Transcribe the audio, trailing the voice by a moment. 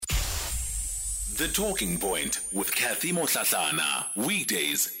The Talking Point with Kathy Motlatlana.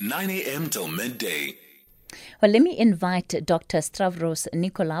 Weekdays, 9 a.m. till midday. Well, let me invite Dr. Stravros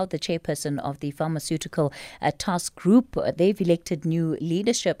Nicolaou, the chairperson of the Pharmaceutical Task Group. They've elected new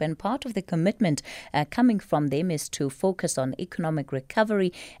leadership, and part of the commitment coming from them is to focus on economic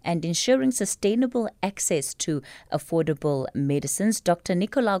recovery and ensuring sustainable access to affordable medicines. Dr.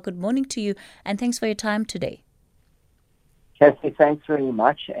 Nicolaou, good morning to you, and thanks for your time today. Kathy, thanks very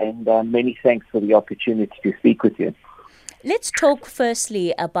much, and many thanks for the opportunity to speak with you. Let's talk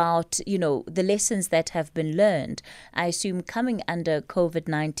firstly about, the lessons that have been learned, I assume coming under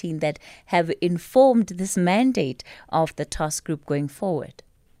COVID-19, that have informed this mandate of the task group going forward.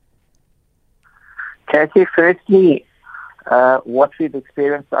 Kathy, firstly, what we've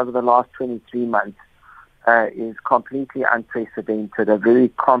experienced over the last 23 months is completely unprecedented, a very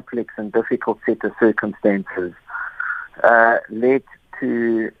complex and difficult set of circumstances led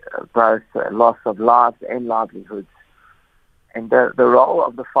to both loss of lives and livelihoods. And the role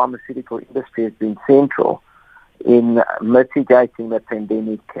of the pharmaceutical industry has been central in mitigating the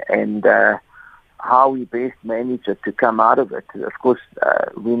pandemic and how we best manage it to come out of it. Of course,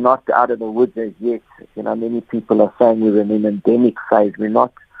 we're not out of the woods as yet. Many people are saying we're in an endemic phase. We're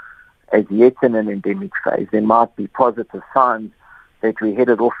not as yet in an endemic phase. There might be positive signs that we're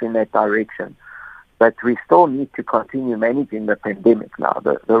headed off in that direction. But we still need to continue managing the pandemic now.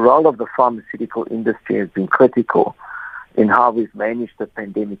 The role of the pharmaceutical industry has been critical in how we've managed the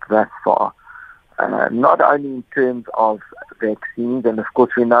pandemic thus far, not only in terms of vaccines, and of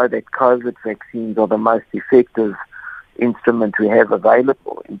course we know that COVID vaccines are the most effective instrument we have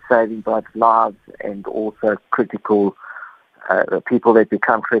available in saving both lives and also critical people that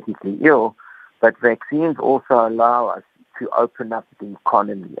become critically ill, but vaccines also allow us to open up the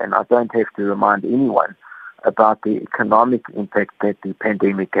economy, and I don't have to remind anyone about the economic impact that the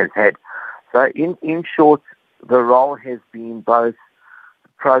pandemic has had. So in short, the role has been both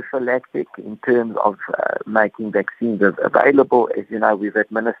prophylactic in terms of making vaccines available. As you know, we've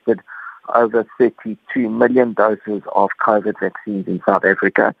administered over 32 million doses of COVID vaccines in South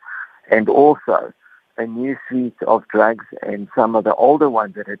Africa, and also a new suite of drugs, and some of the older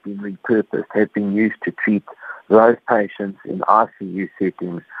ones that have been repurposed have been used to treat those patients in ICU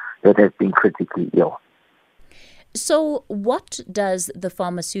settings that have been critically ill. So what does the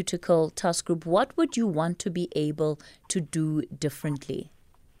Pharmaceutical Task Group, what would you want to be able to do differently?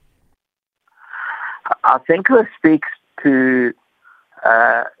 I think this speaks to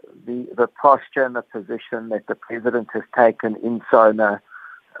the posture and the position that the President has taken in SONA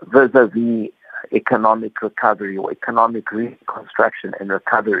vis-a-vis economic recovery or economic reconstruction and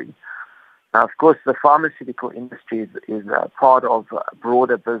recovery. Now, of course, the pharmaceutical industry is a part of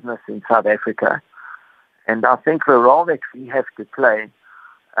broader business in South Africa. And I think the role that we have to play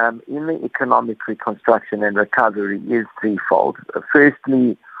in the economic reconstruction and recovery is threefold.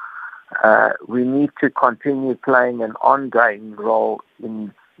 Firstly, we need to continue playing an ongoing role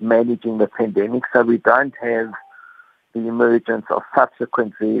in managing the pandemic so we don't have the emergence of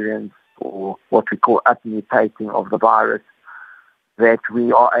subsequent variants or what we call upmutating of the virus, that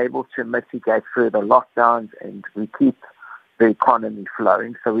we are able to mitigate further lockdowns and we keep the economy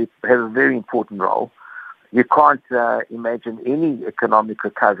flowing. So we have a very important role. You can't imagine any economic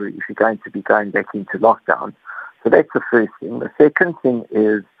recovery if you're going to be going back into lockdown. So that's the first thing. The second thing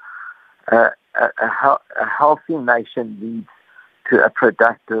is a healthy nation leads to a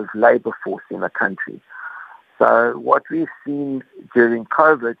productive labor force in a country. So what we've seen during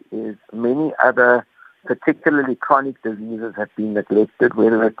COVID is many other, particularly chronic diseases, have been neglected,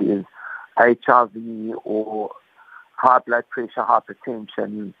 whether it is HIV or high blood pressure,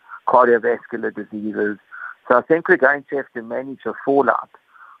 hypertension, cardiovascular diseases. So I think we're going to have to manage a fallout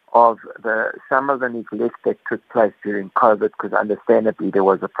of some of the neglect that took place during COVID, because understandably there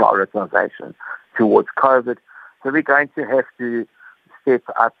was a prioritization towards COVID. So we're going to have to step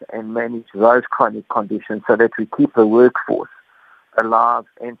up and manage those chronic conditions so that we keep the workforce alive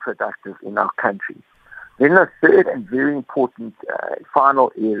and productive in our country. Then the third and very important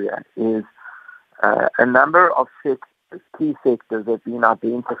final area is a number of key sectors have been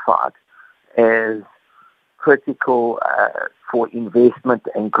identified as critical for investment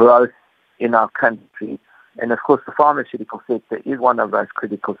and growth in our country. And of course, the pharmaceutical sector is one of those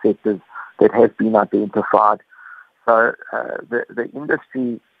critical sectors that has been identified. So the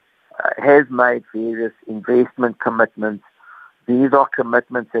industry has made various investment commitments. These are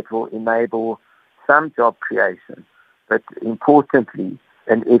commitments that will enable some job creation, but importantly,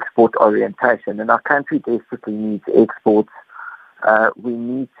 an export orientation. And our country desperately needs exports. We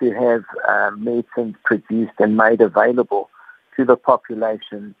need to have medicines produced and made available to the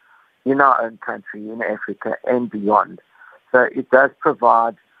population in our own country, in Africa and beyond. So it does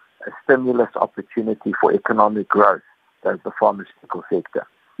provide a stimulus opportunity for economic growth, does the pharmaceutical sector.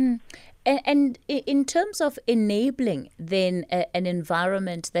 And in terms of enabling then an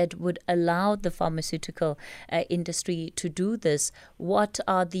environment that would allow the pharmaceutical industry to do this, what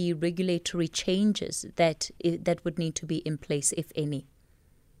are the regulatory changes that would need to be in place, if any?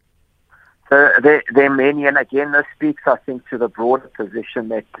 So there are many, and again, this speaks, I think, to the broader position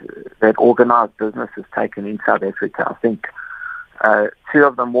that organised business has taken in South Africa. I think two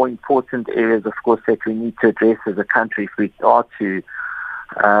of the more important areas, of course, that we need to address as a country if we are to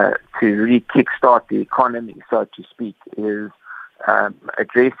really kickstart the economy, so to speak, is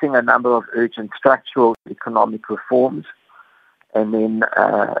addressing a number of urgent structural economic reforms, and then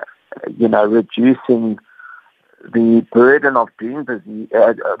reducing the burden of doing business,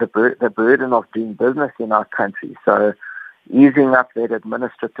 the burden of doing business in our country. So, easing up that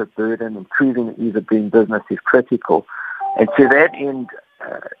administrative burden, improving the ease of doing business is critical. And to that end,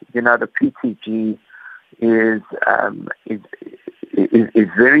 the PTG is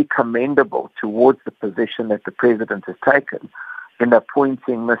very commendable towards the position that the President has taken in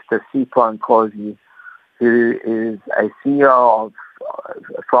appointing Mr. Sipho Nkosi, who is a CEO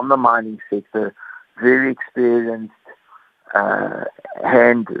from the mining sector, very experienced,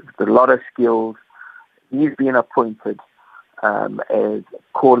 and a lot of skills. He's been appointed as,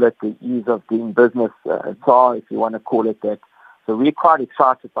 call it, the ease of doing business czar, if you want to call it that. So we're quite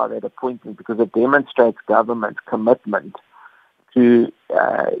excited by that appointment because it demonstrates government's commitment to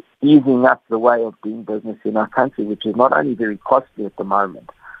easing up the way of doing business in our country, which is not only very costly at the moment,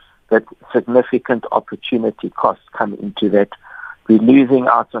 but significant opportunity costs come into that. We're losing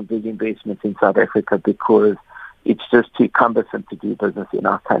out on big investments in South Africa because it's just too cumbersome to do business in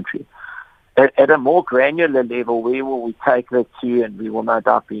our country. At a more granular level, where will we take that to? And we will no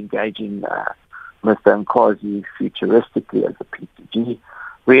doubt be engaging Mr. Nkosi futuristically as a PTG.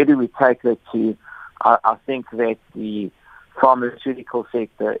 Where do we take that to? I think that the pharmaceutical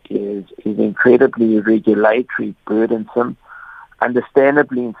sector is incredibly regulatory burdensome.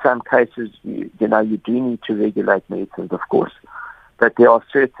 Understandably, in some cases, you do need to regulate medicines, of course, but there are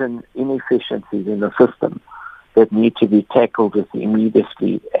certain inefficiencies in the system that need to be tackled with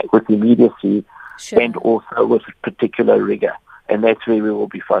immediacy, Sure. And also with particular rigor, and that's where we will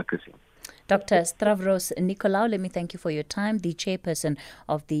be focusing. Dr. Stravros Nicolaou, let me thank you for your time, the chairperson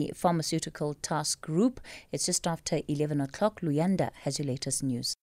of the Pharmaceutical Task Group. It's just after 11 o'clock. Luyanda has your latest news.